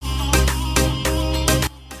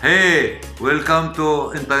Hey, welcome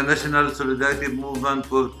to International Solidarity Movement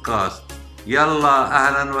Podcast. يلا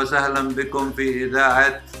أهلا وسهلا بكم في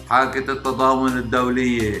إذاعة حاكة التضامن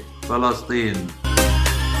الدولية فلسطين.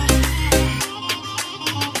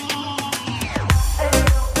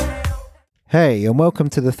 Hey, and welcome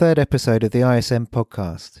to the third episode of the ISM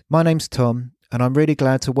podcast. My name's Tom, and I'm really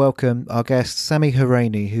glad to welcome our guest Sami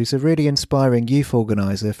Huraini, who's a really inspiring youth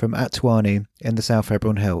organiser from Atwani in the South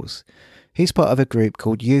Hebron Hills. He's part of a group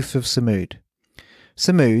called Youth of Samud.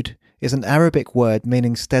 Samud is an Arabic word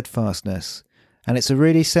meaning steadfastness, and it's a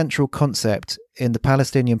really central concept in the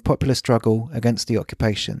Palestinian popular struggle against the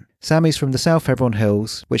occupation. Sami's from the South Hebron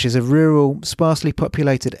Hills, which is a rural, sparsely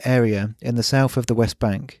populated area in the south of the West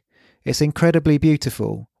Bank. It's incredibly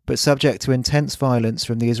beautiful, but subject to intense violence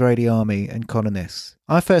from the Israeli army and colonists.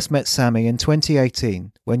 I first met Sami in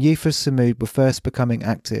 2018, when Youth of Samud were first becoming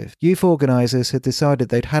active. Youth organisers had decided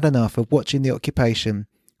they'd had enough of watching the occupation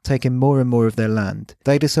taking more and more of their land.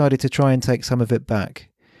 They decided to try and take some of it back.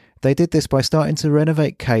 They did this by starting to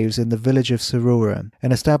renovate caves in the village of Sarura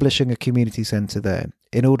and establishing a community centre there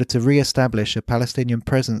in order to re-establish a Palestinian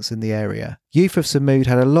presence in the area. Youth of Samud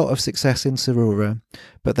had a lot of success in Sarura,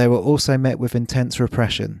 but they were also met with intense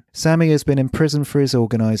repression. Sami has been imprisoned for his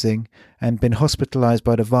organising and been hospitalised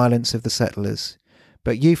by the violence of the settlers.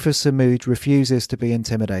 But Youth of Samud refuses to be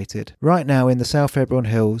intimidated. Right now in the South Hebron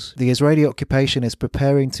Hills, the Israeli occupation is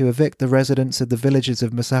preparing to evict the residents of the villages of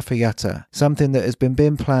Masafiyata, something that has been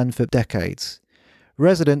being planned for decades.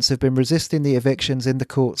 Residents have been resisting the evictions in the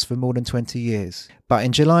courts for more than 20 years. But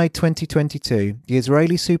in July 2022, the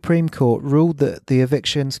Israeli Supreme Court ruled that the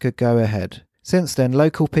evictions could go ahead. Since then,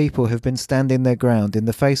 local people have been standing their ground in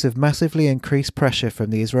the face of massively increased pressure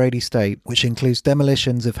from the Israeli state, which includes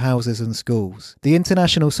demolitions of houses and schools. The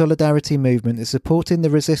international solidarity movement is supporting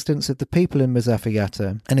the resistance of the people in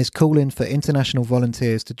Masafiyata and is calling for international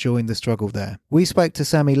volunteers to join the struggle there. We spoke to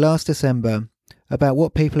Sami last December about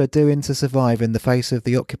what people are doing to survive in the face of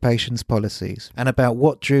the occupation's policies, and about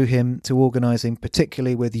what drew him to organising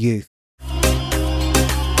particularly with youth.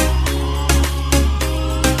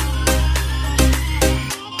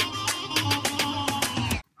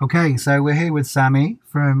 Okay, so we're here with Sami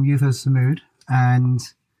from Youth of Samud, and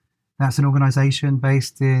that's an organisation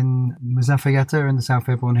based in Masafiyata in the South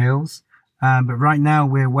Hebron Hills. But right now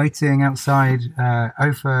we're waiting outside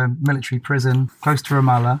Ofer military prison close to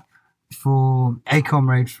Ramallah for a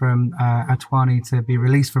comrade from Atwani to be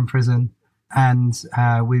released from prison, and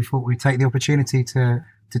we thought we'd take the opportunity to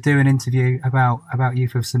do an interview about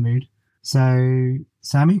Youth of Samud. So,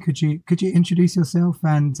 Sami, could you introduce yourself,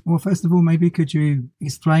 and, well, first of all, maybe could you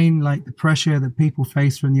explain like the pressure that people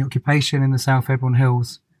face from the occupation in the South Hebron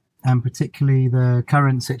Hills, and particularly the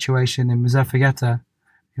current situation in Masafiyata,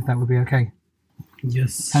 if that would be okay?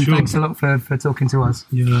 Yes, and sure. Thanks a lot for talking to us.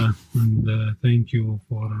 Yeah, and thank you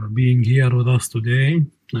for being here with us today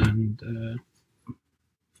and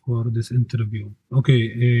for this interview.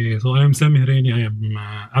 Okay, so I am Sami Huraini. I am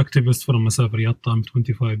activist from Masafiyata. I'm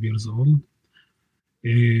 25 years old.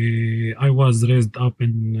 I was raised up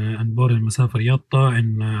and born in Masafiyata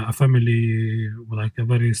in a family, like a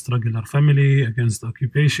very struggler family against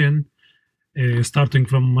occupation. Starting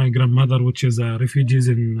from my grandmother, which is refugees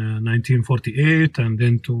in 1948, and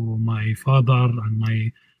then to my father and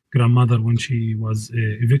my grandmother when she was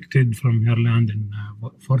evicted from her land in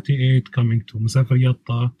 48, coming to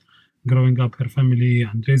Masafiyata, growing up her family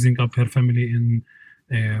and raising up her family in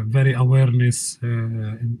very awareness,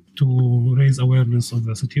 to raise awareness of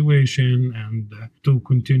the situation and to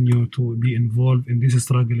continue to be involved in this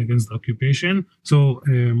struggle against the occupation. So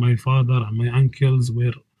my father and my uncles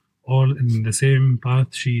were all in the same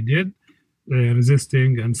path she did,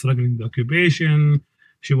 resisting and struggling the occupation.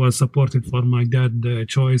 She was supported for my dad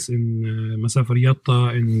choice in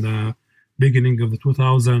Masafiyata in the beginning of the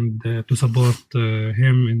 2000 to support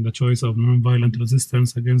him in the choice of non-violent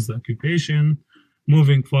resistance against the occupation.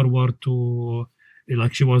 Moving forward to,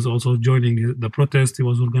 like, she was also joining the protest he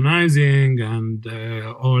was organizing and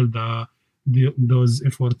all those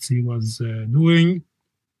efforts he was doing,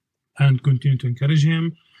 and continue to encourage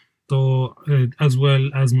him. So as well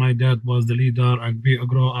as my dad was the leader, I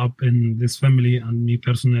grew up in this family and me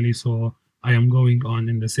personally, so I am going on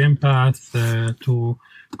in the same path to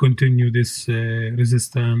continue this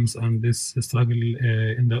resistance and this struggle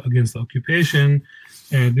against the occupation,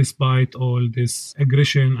 despite all this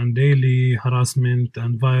aggression and daily harassment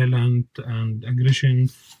and violence and aggression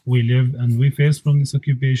we live and we face from this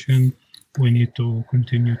occupation. We need to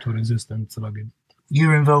continue to resist and struggle. You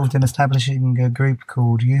were involved in establishing a group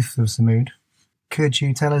called Youth of Samud. Could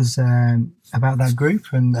you tell us about that group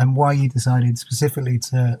and why you decided specifically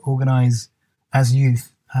to organise as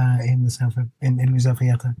youth in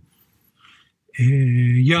Muzaffar.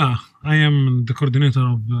 Yeah, I am the coordinator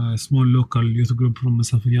of a small local youth group from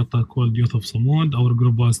Muzaffar called Youth of Samud. Our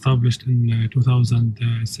group was established in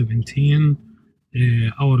 2017.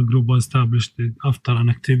 Our group was established after an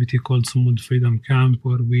activity called Samud Freedom Camp,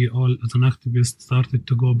 where we all, as an activist, started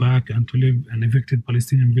to go back and to live in an evicted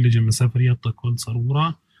Palestinian village in Muzaffar called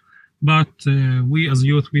Saroura. But we as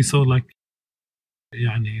youth, we saw like,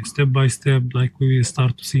 step by step, like we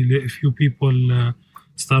start to see a few people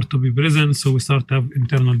start to be present. So we start to have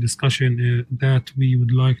internal discussion that we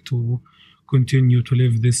would like to continue to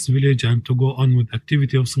live this village and to go on with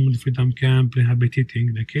activity of Samud Freedom Camp,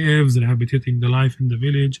 rehabilitating the caves, rehabilitating the life in the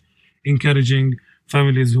village, encouraging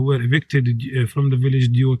families who were evicted from the village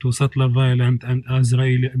due to settler violence and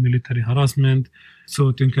Israeli military harassment.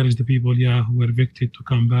 So to encourage the people, who were evicted to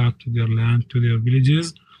come back to their land, to their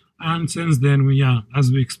villages. And since then, we,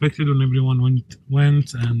 as we expected, when everyone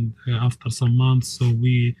went, and after some months, so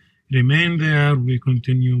we remained there. We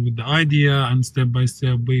continue with the idea, and step by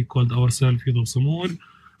step, we called ourselves Youth of Samud.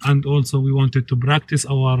 And also, we wanted to practice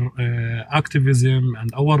our activism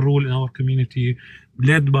and our role in our community,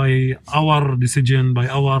 led by our decision, by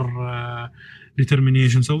our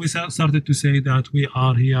determination. So we started to say that we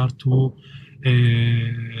are here to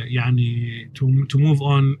move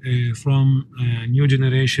on from a new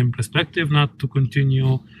generation perspective, not to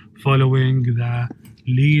continue following the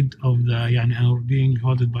lead of or being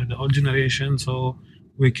held by the old generation, so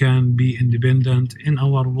we can be independent in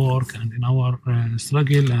our work and in our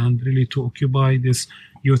struggle, and really to occupy this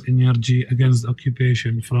youth energy against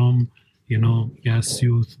occupation from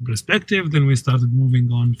youth perspective. Then we started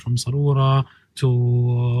moving on from Saroura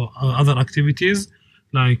to other activities,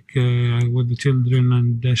 like with the children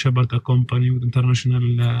and the Shabata company, with international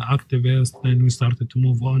activists. Then we started to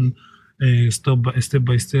move on step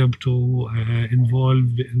by step to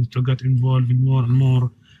get involved in more and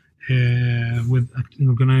more with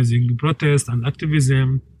organizing protest and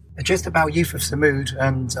activism. Just about Youth of Samud,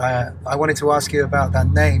 and I wanted to ask you about that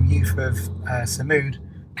name, Youth of Samud,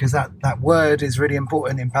 because that word is really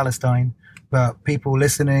important in Palestine, but people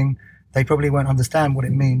listening, they probably won't understand what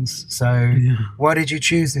it means. So why did you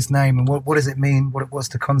choose this name, and what does it mean? What's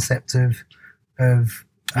the concept of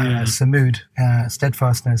Samud,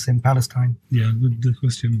 steadfastness in Palestine? Yeah, good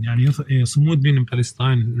question. Samud mean in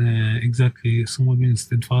Palestine, exactly. Samud means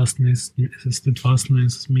steadfastness.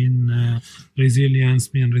 Steadfastness mean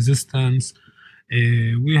resilience, mean resistance.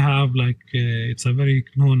 We have it's a very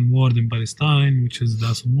known word in Palestine, which is the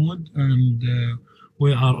Samud, and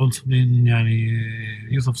we are also in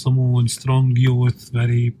Youth of Samud, strong youth,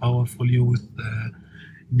 very powerful youth,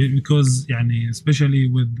 because especially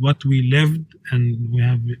with what we lived and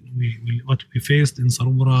what we faced in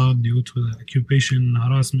Saroura due to the occupation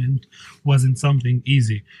harassment wasn't something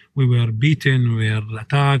easy. We were beaten, we were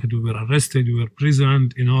attacked, we were arrested, we were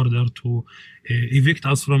imprisoned in order to evict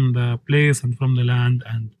us from the place and from the land,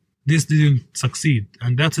 and this didn't succeed.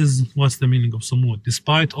 And that is what's the meaning of Samud.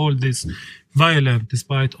 Despite all this violence,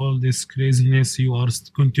 despite all this craziness, you are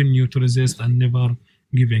continue to resist and never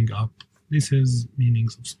giving up. This is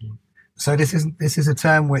meanings of Samud. So this is a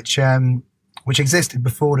term which existed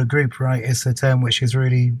before the group, right? It's a term which is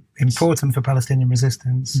really important for Palestinian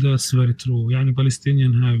resistance. That's very true.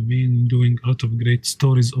 Palestinians have been doing a lot of great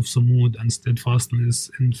stories of Samud and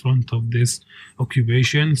steadfastness in front of this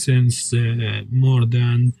occupation since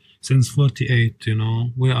since 48.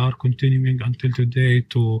 We are continuing until today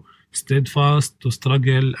to steadfast, to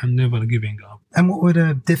struggle, and never giving up. And what were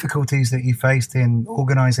the difficulties that you faced in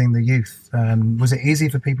organising the youth? Was it easy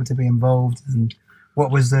for people to be involved? And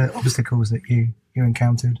what was the obstacles that you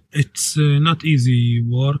encountered? It's not easy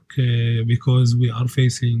work because we are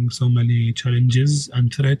facing so many challenges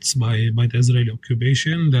and threats by the Israeli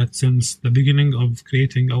occupation that since the beginning of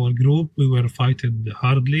creating our group, we were fighting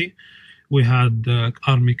hardly. We had the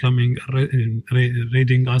army coming,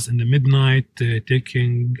 raiding us in the midnight,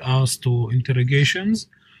 taking us to interrogations.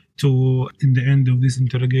 In the end of this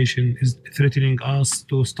interrogation is threatening us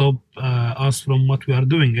to stop us from what we are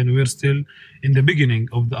doing, and we're still in the beginning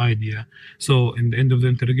of the idea. So in the end of the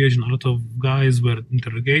interrogation, a lot of guys were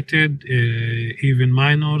interrogated, even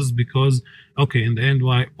minors, because in the end,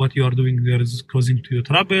 what you are doing there is causing to you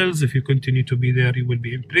troubles. If you continue to be there, you will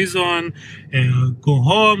be in prison. Go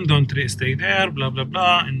home, don't stay there, blah blah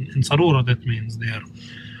blah. In Saroura, that means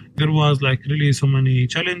there was really so many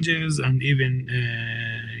challenges, and even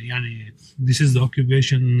this is the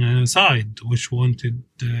occupation side, which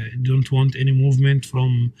don't want any movement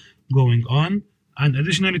from going on. And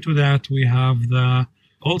additionally to that, we have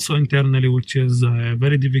also internally, which is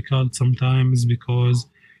very difficult sometimes, because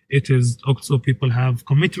It is also people have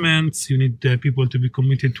commitments. You need people to be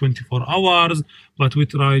committed 24 hours. But we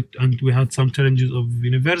tried, and we had some challenges of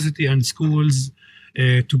university and schools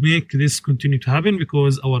to make this continue to happen,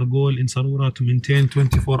 because our goal in Sarura to maintain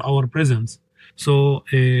 24-hour presence. So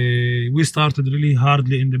we started really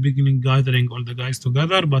hardly in the beginning, gathering all the guys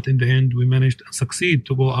together, but in the end we managed to succeed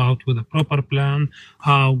to go out with a proper plan,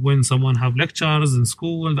 how when someone have lectures in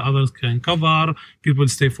school, the others can cover, people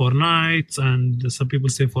stay for nights and some people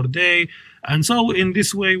stay for day. And so in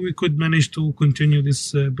this way we could manage to continue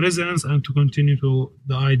this presence and to continue to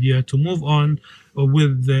the idea to move on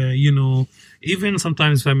with, even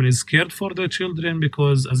sometimes families scared for their children,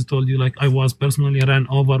 because as I told you, like I was personally ran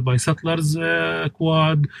over by settlers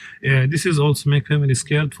quad. This is also make families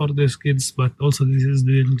scared for their kids, but also this is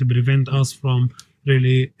didn't prevent us from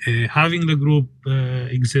really having the group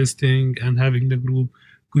existing and having the group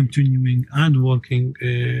continuing and working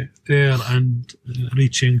there and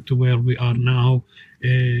reaching to where we are now,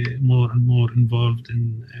 more and more involved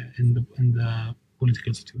in the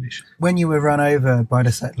political situation. When you were run over by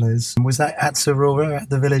the settlers, was that at Sarura,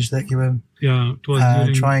 at the village that you were it was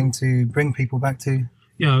trying to bring people back to?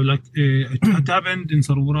 Yeah, like it happened in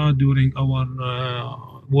Sarura during our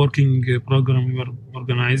working program we were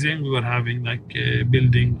organizing. We were having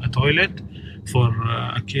building a toilet for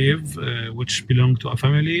a cave which belonged to a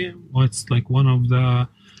family. What's like one of the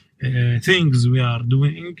things we are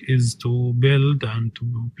doing is to build and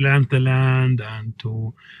to plant the land and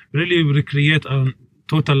to really recreate a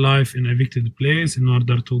total life in evicted place in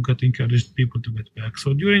order to get encouraged people to get back.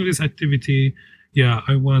 So during this activity,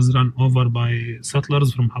 I was run over by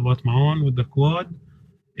settlers from Habat Ma'on with the quad.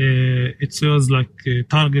 It was like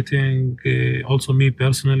targeting also me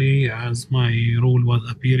personally, as my role was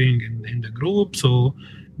appearing in the group. So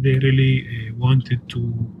they really wanted to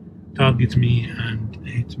target me and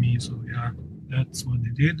hit me. So that's what they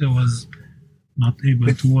did. I was not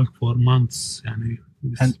able to work for months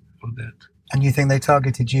for that. And you think they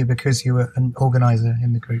targeted you because you were an organizer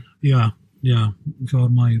in the group? Yeah, for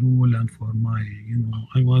my role and for my,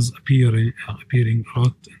 I was appearing a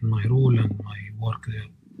lot in my role and my work there.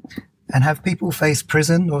 And have people faced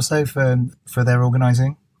prison also for their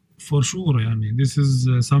organizing? For sure, this is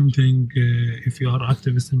something, if you are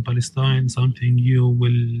activist in Palestine, something you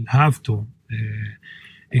will have to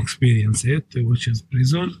experience it, which is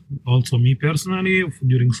prison. Also me personally,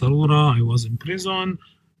 during Sarura, I was in prison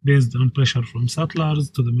based on pressure from settlers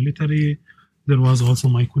to the military. There was also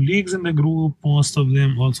my colleagues in the group, most of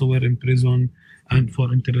them also were in prison and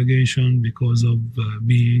for interrogation because of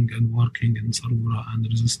being and working in Sarura and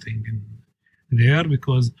resisting there,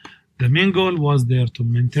 because the main goal was there to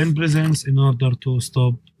maintain presence in order to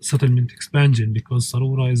stop settlement expansion, because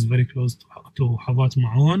Sarura is very close to Habat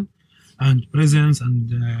Ma'on, and presence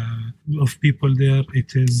and of people there,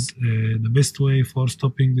 it is the best way for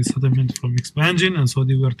stopping the settlement from expansion. And so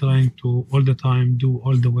they were trying to all the time do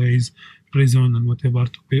all the ways, prison and whatever,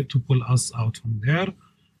 to pull us out from there.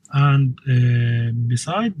 And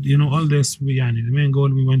beside all this, the main goal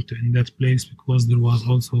we went to in that place because there was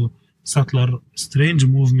also settler strange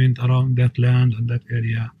movement around that land and that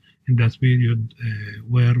area in that period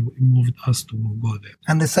where we moved us to go there.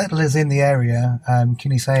 And the settlers in the area,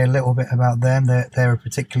 can you say a little bit about them? They're a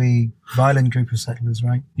particularly violent group of settlers,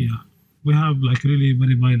 right? Yeah, we have really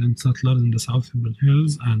very violent settlers in the South Hebron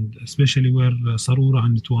Hills, and especially where Sarura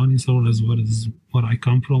and Tuani. Sarura is where I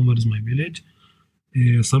come from, where is my village.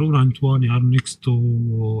 Sarura and Tuani are next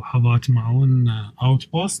to Habat Ma'on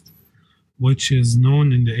outpost, which is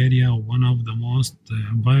known in the area one of the most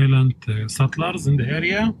violent settlers in the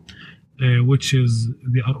area, which is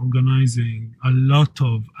they are organizing a lot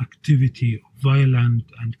of activity, violent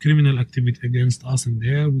and criminal activity against us in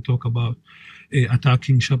there. We talk about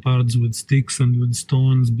attacking shepherds with sticks and with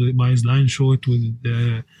stones, by line shot with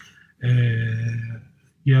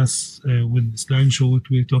with line shot.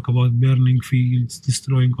 We talk about burning fields,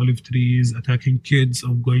 destroying olive trees, attacking kids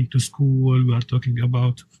of going to school. We are talking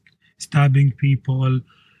about stabbing people.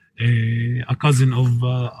 A cousin of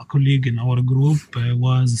a colleague in our group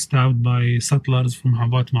was stabbed by settlers from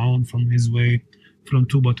Habat Ma'on from his way from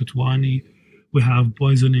Tuba to Tuani. We have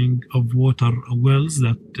poisoning of water wells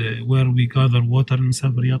that where we gather water in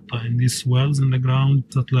Safar Yatta in these wells in the ground.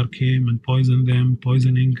 Settler came and poisoned them,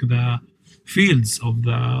 poisoning the fields of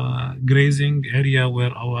the grazing area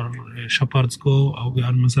where our shepherds go. We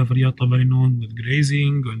are in Safar Yatta very known with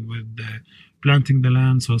grazing and with planting the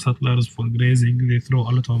land. So settlers for grazing, they throw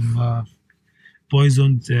a lot of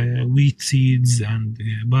poisoned wheat seeds and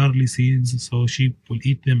barley seeds, so sheep will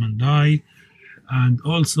eat them and die. And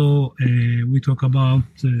also we talk about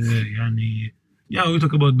Yeah, we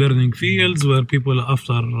talk about burning fields where people,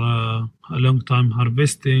 after a long time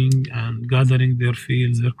harvesting and gathering their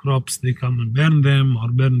fields, their crops, they come and burn them or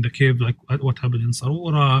burn the cave, like what happened in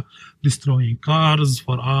Sarura, destroying cars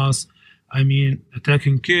for us. I mean,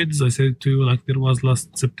 attacking kids. I said to you, like there was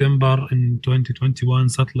last September in 2021,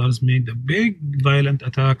 settlers made a big violent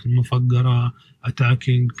attack in Mufaggara,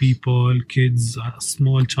 attacking people, kids, a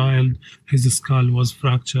small child, his skull was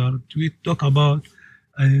fractured. We talk about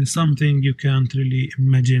something you can't really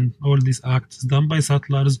imagine. All these acts done by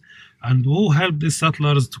settlers, and who helped these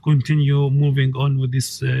settlers to continue moving on with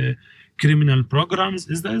these criminal programs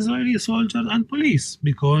is the Israeli soldiers and police,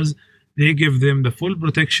 because they give them the full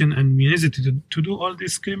protection and immunity to do all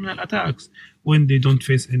these criminal attacks when they don't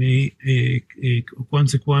face any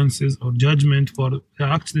consequences or judgment for the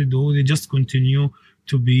acts they do. They just continue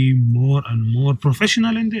to be more and more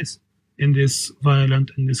professional in this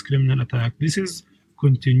violent, in this criminal attack. This is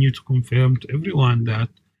continue to confirm to everyone that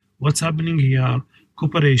what's happening here,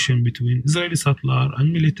 cooperation between Israeli settler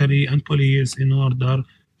and military and police in order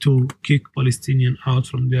to kick Palestinians out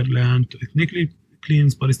from their land, to ethnically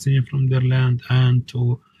cleanse Palestinians from their land, and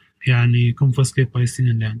to confiscate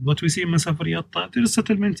Palestinian land. What we see in Masafar Yatta, there is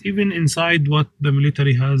settlement even inside what the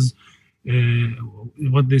military has,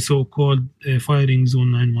 what they so-called firing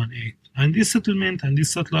zone 918. And this settlement and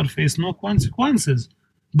this settler face no consequences.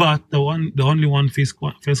 But the only one face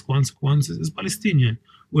consequences is Palestinian.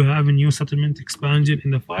 We have a new settlement expansion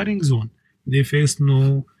in the firing zone. They face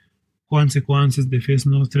no consequences. They face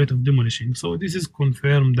no threat of demolition. So this is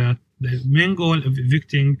confirmed that the main goal of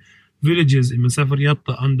evicting villages in Masafar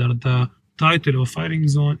Yatta under the title of firing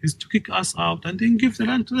zone is to kick us out and then give the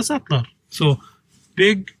land to the settler. So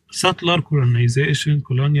big settler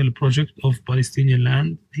colonial project of Palestinian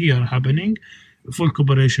land here happening. Full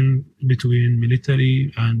cooperation between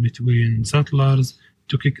military and between settlers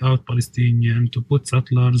to kick out Palestinians, to put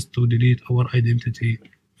settlers to delete our identity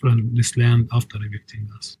from this land after evicting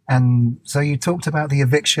us. And so you talked about the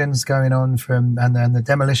evictions going on and the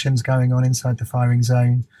demolitions going on inside the firing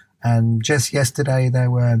zone. And just yesterday there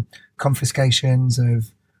were confiscations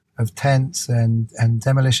of tents and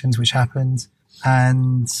demolitions which happened.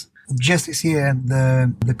 And just this year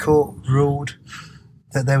the court ruled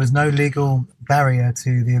that there was no legal barrier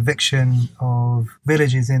to the eviction of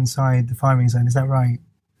villages inside the firing zone. Is that right?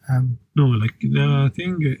 No, like the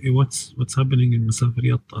thing, what's happening in Masafar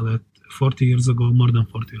Yatta, that 40 years ago, more than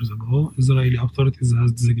 40 years ago, Israeli authorities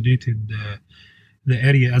has designated the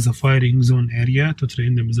area as a firing zone area to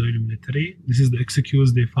train the Israeli military. This is the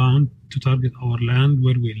excuse they found to target our land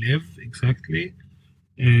where we live exactly.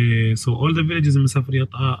 So all the villages in Masafar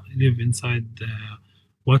Yatta live inside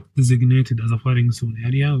what designated as a firing zone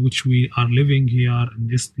area, which we are living here in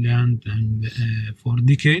this land and for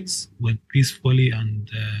decades with peacefully and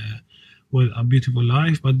with a beautiful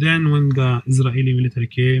life. But then when the Israeli military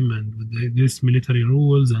came and with this military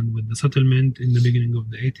rules and with the settlement in the beginning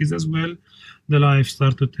of the 80s as well, the life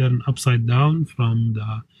started to turn upside down from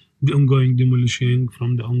the ongoing demolition,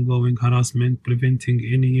 from the ongoing harassment, preventing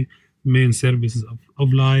any main services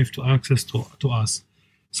of life to access to us.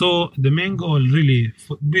 So the main goal really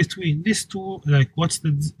between these two, like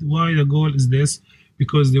why the goal is this?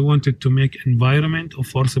 Because they wanted to make environment of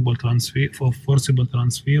forcible transfer for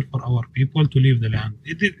our people to leave the land.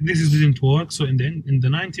 This didn't work. So in the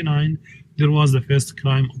 99, there was the first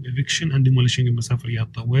crime of eviction and demolition in Masafar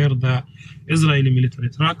Yatta, where the Israeli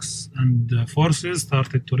military trucks and forces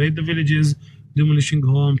started to raid the villages, demolishing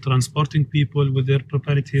homes, transporting people with their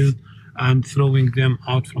properties, and throwing them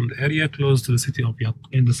out from the area close to the city of Yatta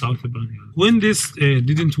in the south of Palestine. When this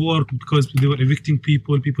didn't work because they were evicting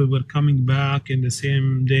people were coming back in the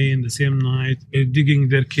same day, in the same night, digging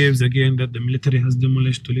their caves again that the military has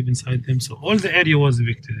demolished to live inside them. So all the area was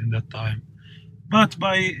evicted in that time. But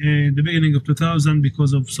by the beginning of 2000,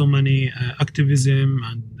 because of so many activism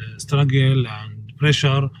and struggle and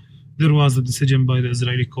pressure, there was a decision by the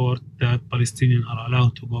Israeli court that Palestinians are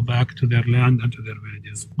allowed to go back to their land and to their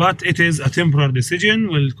villages. But it is a temporary decision,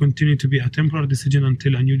 will continue to be a temporary decision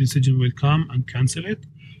until a new decision will come and cancel it.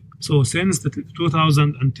 So since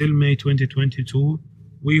 2000 until May 2022,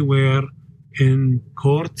 we were in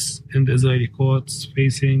courts, in the Israeli courts,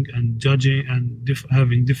 facing and judging and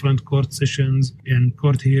having different court sessions and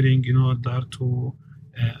court hearing in order to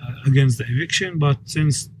against the eviction. But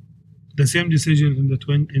since the same decision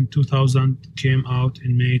in 2000 came out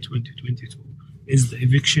in May 2022 is the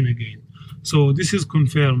eviction again. So this is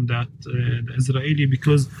confirmed that the Israeli,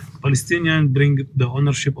 because Palestinians bring the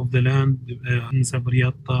ownership of the land in Masafar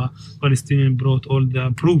Yatta, Palestinians brought all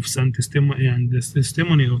the proofs and testimony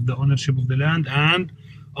of the ownership of the land and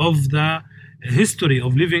of the history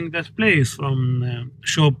of living that place, from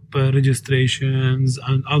shop registrations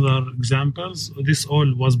and other examples. This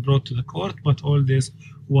all was brought to the court, but all this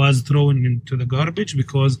was thrown into the garbage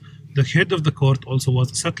because the head of the court also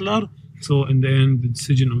was a settler. So in the end, the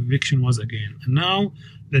decision of eviction was again. And now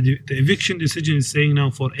the eviction decision is saying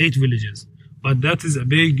now for 8 villages. But that is a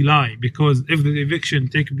big lie, because if the eviction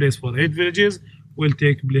takes place for 8 villages, will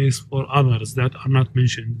take place for others that are not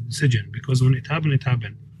mentioned in the decision, because when it happened, it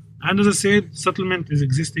happened. And as I said, settlement is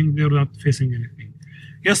existing, they're not facing anything.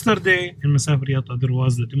 Yesterday in Masafir Yatta, there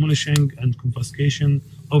was the demolishing and confiscation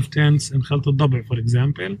of tents in Khalt al-Dabi, for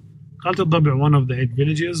example. Khalt al-Dabi, one of the 8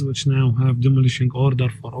 villages, which now have demolishing order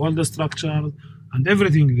for all the structures and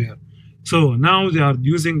everything there. So now they are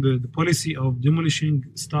using the policy of demolishing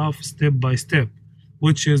stuff step by step,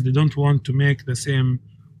 which is they don't want to make the same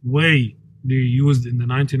way they used in the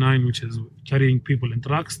 99, which is carrying people in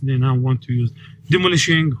trucks. They now want to use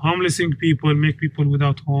demolishing, homelessing people, make people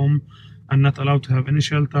without home and not allowed to have any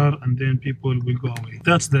shelter, and then people will go away.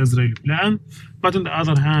 That's the Israeli plan. But on the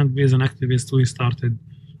other hand, we as an activist, we started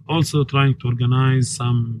also trying to organize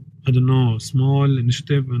some, small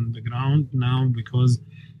initiative on the ground now, because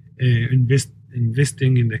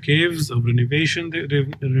investing in the caves of renovation, the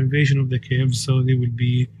renovation of the caves, so there will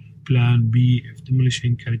be plan B if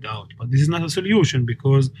demolition carried out. But this is not a solution,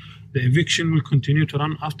 because the eviction will continue to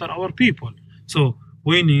run after our people. So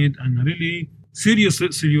we need a really serious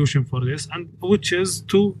solution for this, and which is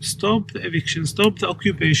to stop the eviction, stop the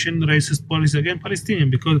occupation, racist policy against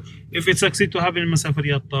Palestinians. Because if it succeeds to happen in Masafir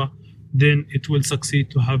Yatta, then it will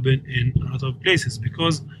succeed to happen in a lot of places.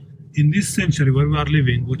 Because in this century where we are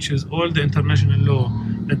living, which is all the international law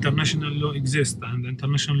exists, and the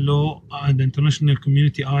international law and the international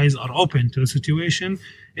community eyes are open to the situation.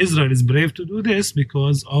 Israel is brave to do this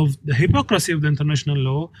because of the hypocrisy of the international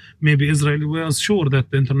law. Maybe Israel was sure that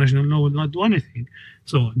the international law would not do anything.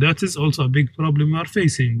 So that is also a big problem we are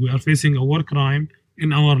facing. We are facing a war crime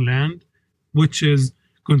in our land, which is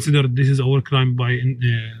considered this is a war crime by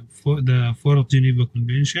the 4th Geneva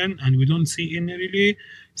Convention, and we don't see any really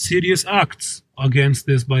serious acts against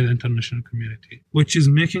this by the international community, which is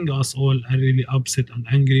making us all really upset and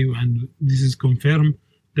angry, and this is confirmed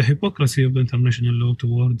the hypocrisy of the international law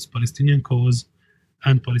towards Palestinian cause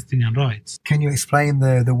and Palestinian rights. Can you explain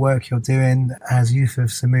the work you're doing as youth of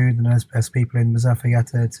Samud and as people in Masafir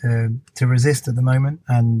Yatta to resist at the moment?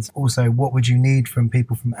 And also, what would you need from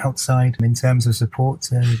people from outside in terms of support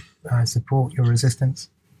to support your resistance?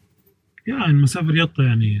 Yeah, in Masafir Yatta,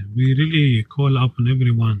 we really call upon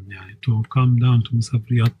everyone to come down to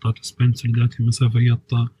Masafir Yatta, to spend solidarity in Masafir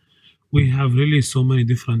Yatta. We have really so many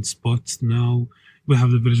different spots now. We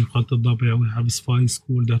have the village of Khalt al-Dabi, we have Spy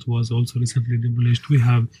School that was also recently demolished. We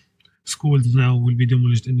have schools now will be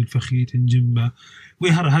demolished in Al-Fakhit, in Jimba. We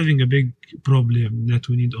are having a big problem that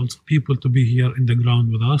we need also people to be here in the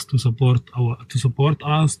ground with us, to support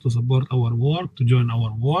us, to support our work, to join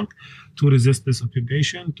our work, to resist this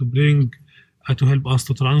occupation, to bring, to help us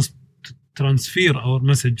to transfer our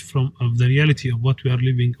message of the reality of what we are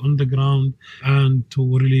living on the ground, and to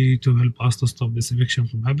help us to stop this eviction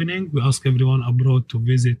from happening. We ask everyone abroad to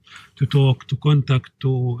visit, to talk, to contact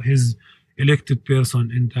to his elected person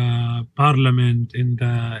in the parliament, in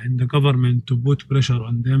the government, to put pressure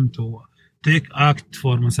on them to take act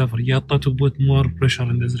for Masafir Yatta, to put more pressure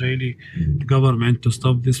on the Israeli government to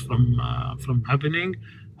stop this from happening.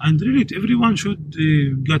 And really, everyone should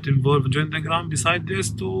get involved and join the ground. Beside this,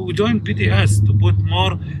 to join PDS, to put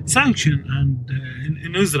more sanction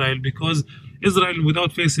in Israel, because Israel,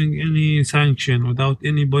 without facing any sanction, without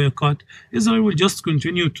any boycott, Israel will just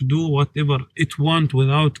continue to do whatever it wants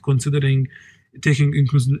without taking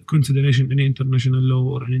into consideration any international law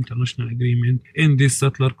or an international agreement in this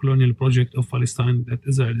settler colonial project of Palestine that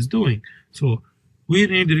Israel is doing. So we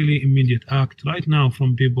need really immediate act right now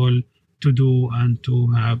from people to do and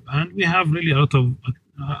to have. And we have really a lot of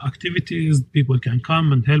activities people can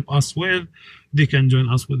come and help us with. They can join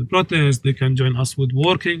us with the protest. They can join us with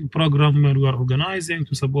working program where we are organizing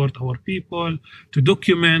to support our people, to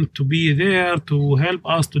document, to be there, to help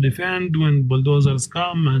us to defend when bulldozers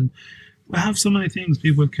come. And we have so many things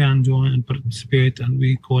people can join and participate. And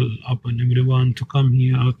we call upon everyone to come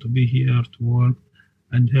here, to be here, to work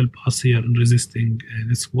and help us here in resisting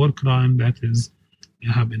this war crime that is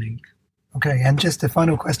happening. Okay, and just a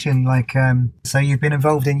final question, so you've been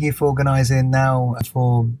involved in youth organising now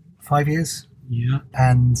for 5 years? Yeah.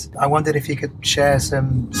 And I wondered if you could share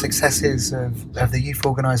some successes of the youth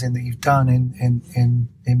organising that you've done in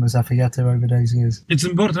Masafir Yatta over those years. It's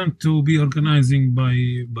important to be organising by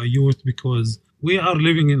youth, because we are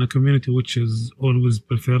living in a community which is always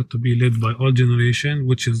preferred to be led by all generation,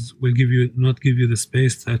 which is will not give you the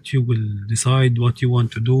space that you will decide what you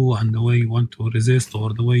want to do and the way you want to resist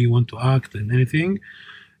or the way you want to act in anything.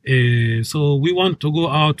 So we want to go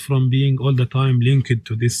out from being all the time linked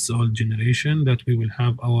to this old generation, that we will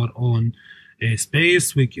have our own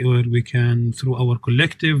space where we can, through our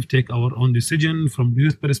collective, take our own decision from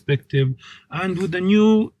youth perspective, and with the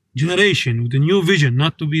new generation, with a new vision,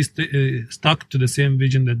 not to be stuck to the same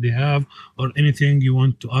vision that they have or anything you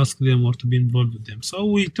want to ask them or to be involved with them. So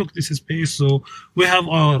we took this space, so we have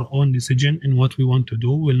our own decision in what we want to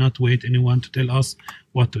do. We'll not wait anyone to tell us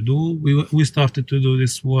what to do. We started to do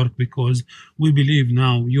this work because we believe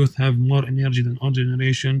now youth have more energy than our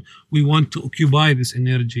generation. We want to occupy this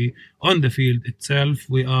energy on the field itself.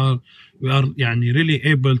 We are really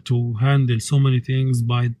able to handle so many things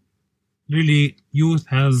by really youth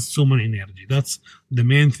has so much energy. That's the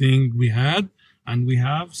main thing we had and we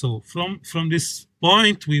have. So from this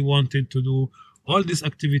point, we wanted to do all this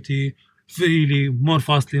activity really more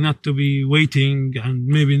fastly, not to be waiting and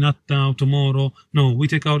maybe not now, tomorrow. No, we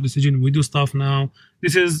take our decision. We do stuff now.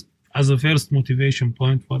 This is as a first motivation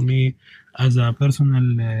point for me as a personal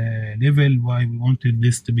level, why we wanted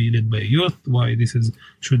this to be led by youth, why this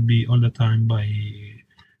should be all the time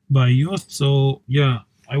by youth. So yeah,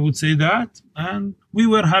 I would say that, and we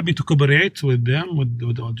were happy to cooperate with them, with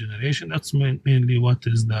the old generation. That's mainly what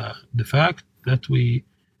is the fact that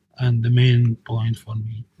and the main point for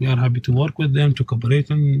me. We are happy to work with them, to cooperate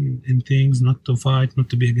in things, not to fight, not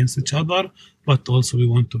to be against each other, but also we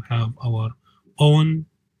want to have our own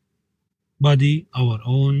body, our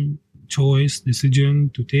own choice, decision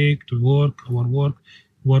to take, to work, our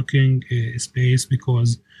working space,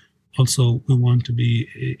 because also we want to be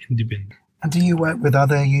independent. And do you work with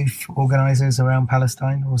other youth organizers around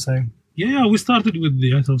Palestine also? Yeah, we started with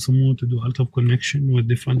the Out of Samud to do a lot of connection with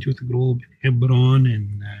different youth groups in Hebron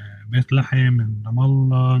and Bethlehem and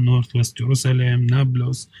Ramallah, Northwest Jerusalem,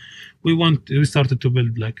 Nablus. We started to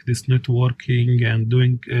build like this networking and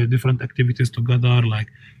doing different activities together, like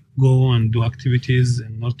go and do activities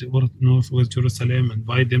in Northwest Jerusalem,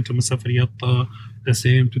 invite them to Masafar Yatta, the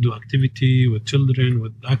same to do activity with children,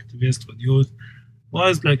 with activists, with youth.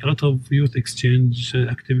 Was like a lot of youth exchange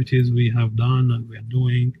activities we have done and we are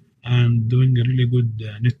doing a really good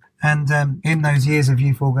network. And in those years of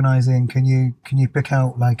youth organizing, can you pick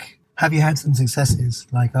out, like, have you had some successes?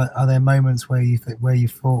 Like, are there moments where you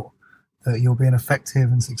thought that you're being effective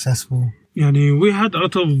and successful? We had a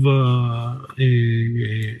lot of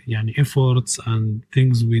efforts and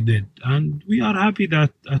things we did, and we are happy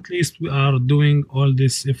that at least we are doing all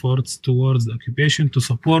these efforts towards the occupation to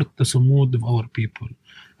support the sumud of our people.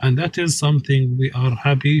 And that is something we are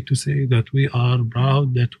happy to say that we are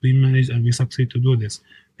proud that we managed and we succeed to do this,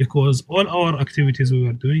 because all our activities we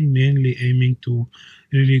were doing mainly aiming to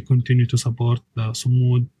really continue to support the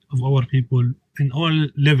sumud of our people in all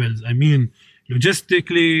levels. I mean,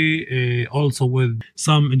 logistically, also with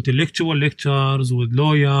some intellectual lectures, with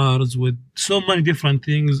lawyers, with so many different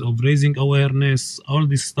things of raising awareness, all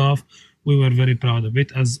this stuff. We were very proud of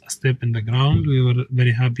it as a step in the ground. We were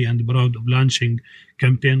very happy and proud of launching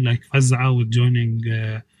campaign like Faz'a, with joining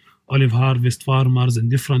olive harvest farmers in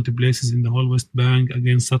different places in the whole West Bank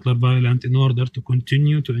against settler violence, in order to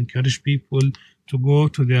continue to encourage people to go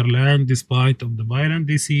to their land despite of the violence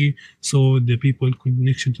they see. So the people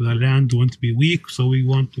connection to the land won't be weak. So we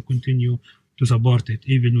want to continue to support it,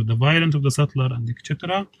 even with the violence of the settler and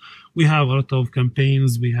etc. We have a lot of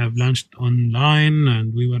campaigns we have launched online,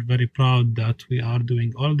 and we were very proud that we are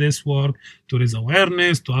doing all this work to raise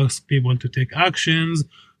awareness, to ask people to take actions.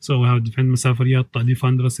 So we have Defend Masafar Yatta,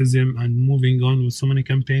 Defund Racism, and moving on with so many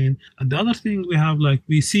campaigns. And the other thing we have, like,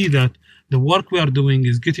 we see that the work we are doing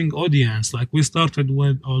is getting audience. Like, we started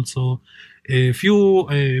with also a few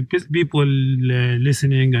people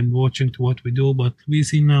listening and watching to what we do, but we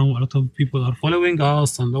see now a lot of people are following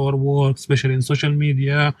us and our work, especially in social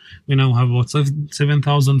media. We now have about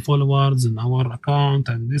 7,000 followers in our account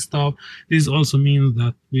and this stuff. This also means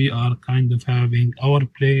that we are kind of having our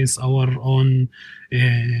place, our own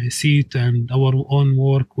seat and our own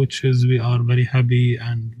work, which is we are very happy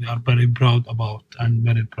and we are very proud about and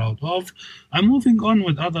very proud of. I'm moving on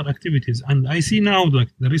with other activities, and I see now like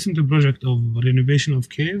the recent project of renovation of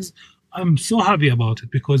caves. I'm so happy about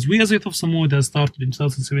it, because we as Youth of Samud has started in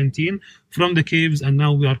 2017 from the caves, and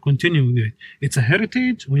now we are continuing it. It's a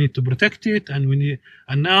heritage, we need to protect it, and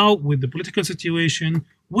now with the political situation,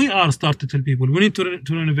 we are starting to tell people we need to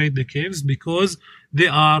renovate the caves, because they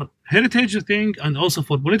are heritage thing, and also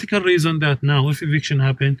for political reason that now if eviction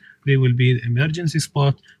happen, they will be the emergency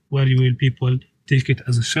spot where you will people take it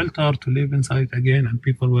as a shelter to live inside it again, and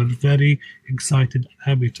people were very excited and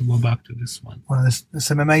happy to go back to this one. Well, there's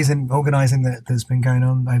some amazing organising that's been going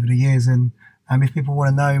on over the years, and if people want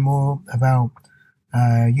to know more about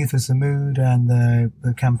Youth of Samud and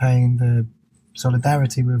the campaign, the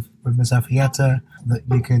solidarity with Muzaffar Yatta, that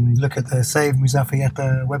you can look at the Save Muzaffar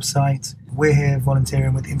Yatta website. We're here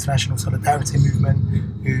volunteering with the International Solidarity Movement,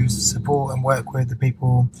 who support and work with the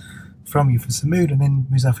people from Youth of Samud and in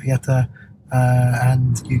Muzaffar Yatta,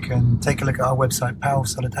 and you can take a look at our website,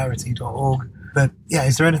 palsolidarity.org. But yeah,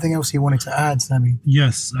 is there anything else you wanted to add, Sami?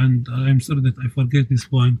 Yes, and I'm sorry that I forget this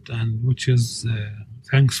point, and which is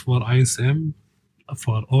thanks for ISM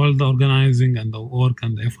for all the organizing and the work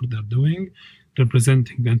and the effort they're doing,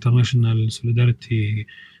 representing the international solidarity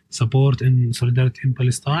support and solidarity in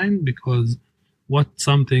Palestine, because what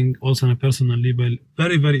something also on a personal level,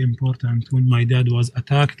 very, very important when my dad was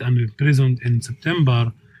attacked and imprisoned in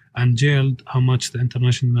September and jailed, how much the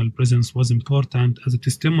international presence was important as a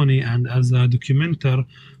testimony and as a documenter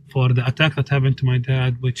for the attack that happened to my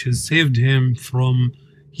dad, which has saved him from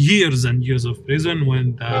years and years of prison,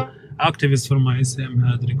 when the activists from ISM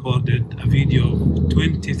had recorded a video of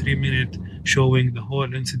 23 minutes showing the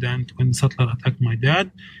whole incident when Sattler attacked my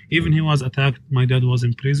dad. Even he was attacked, my dad was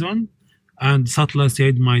in prison, and Sattler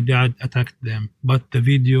said my dad attacked them. But the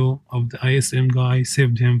video of the ISM guy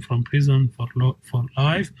saved him from prison for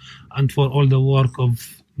life, and for all the work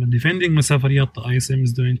of defending Muzaffar Yatta ISM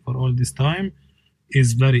is doing for all this time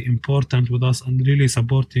is very important with us and really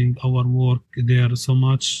supporting our work there so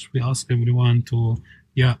much. We ask everyone to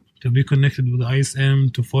be connected with ISM,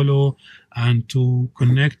 to follow and to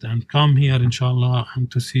connect and come here, inshallah, and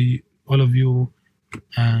to see all of you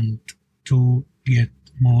and to get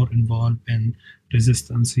more involved in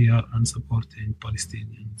resistance here and supporting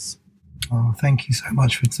Palestinians. Oh, thank you so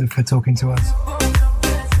much for talking to us.